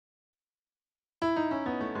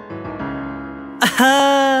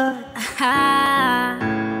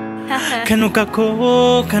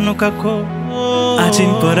Kanukako, kanukako,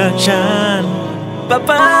 Artin production.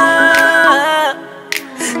 Papa,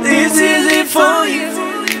 this is it for you.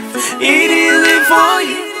 It is it for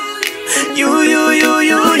you. You.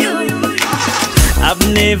 I've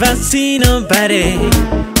never seen nobody,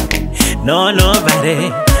 no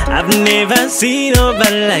nobody. I've never seen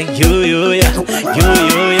nobody like you.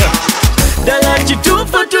 Dala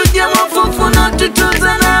chitufa tujamo fufu no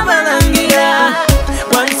tutuza na balangira.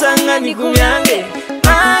 Wansanga ni kumyange,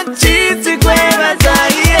 machiti kweba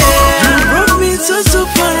zaye. You brought me so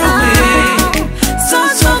far away, so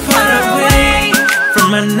far away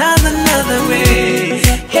from another way.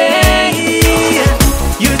 Hey,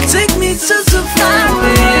 you take me so far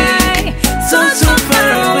away, so far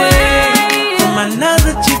away from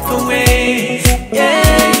another cheap way.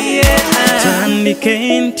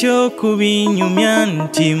 Tandike ntyo kubinyumya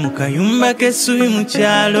nti mukayumba kesui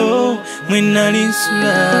mukyalo mwenali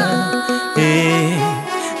nsula.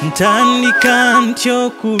 Ntandika ntyo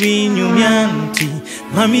kubinyumya nti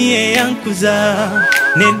mami yeyankuza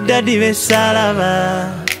ne dadi besalaba.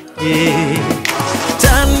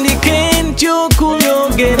 Tandike ntyo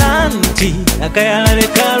kubyogera nti akayala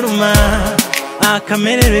bekaluma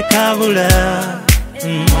akamere bekabula.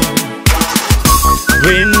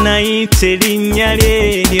 When I tell in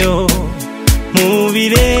your movie,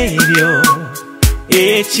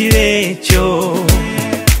 echilecho,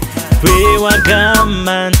 we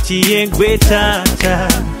wagamanti egwetata,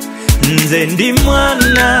 nzendi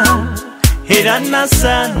mwana, herana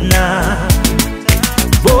sana.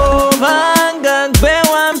 Bobanga gwe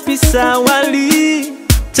wampisa wali,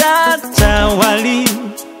 tata wali.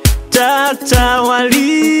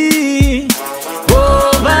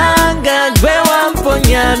 Bobanga gwe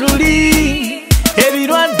wamponyaluli,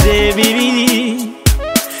 ebirwadde biri.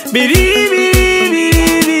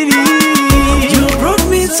 You brought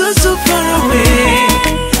me so far away,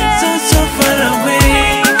 so far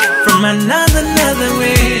away from another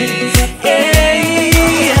way. Hey,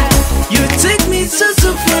 you take me so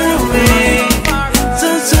far away, so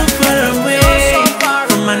far away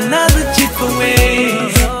from another cheap way.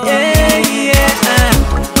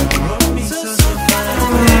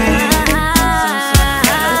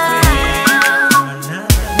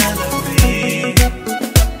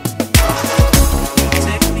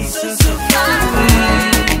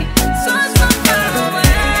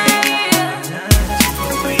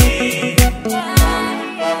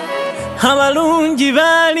 Abalungi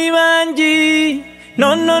bali bangi,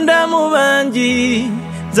 nono ndamu bangi,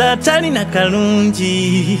 zatalina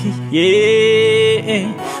kalungi.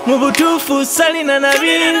 Mu butuufu salina na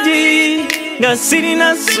bingi, nga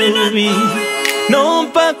sirina ssuubi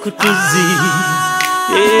nompa kutuzi.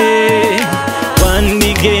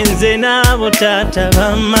 Wandigenze n'abo taata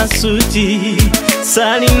b'amasuuti,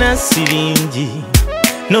 salina siringi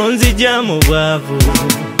nonzija mu bwavu.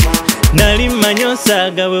 Nali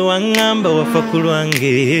manyosaaga bwe waŋŋamba wafa ku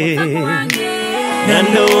lwange, nga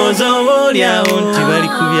ndowooza oba olyawo nti bali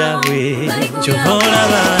ku byabwe kyova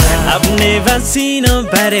olaba. I've never seen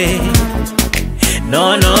nobody,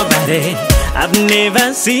 no nobody. I've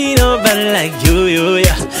never seen nobody like you.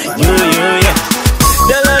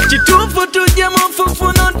 Dala chitufu tujja mu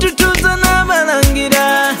fufu n'otutuza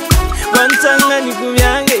n'abalangira. Wansanga ni ku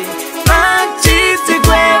byange, machiti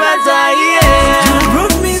kwebazaye. You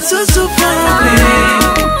brought me so far away,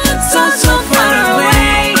 so far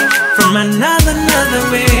away from another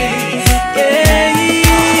way.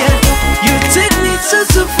 You take me so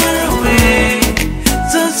far away,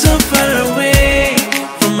 so far away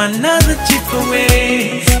from another cheap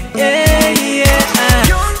way.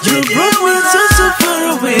 You brought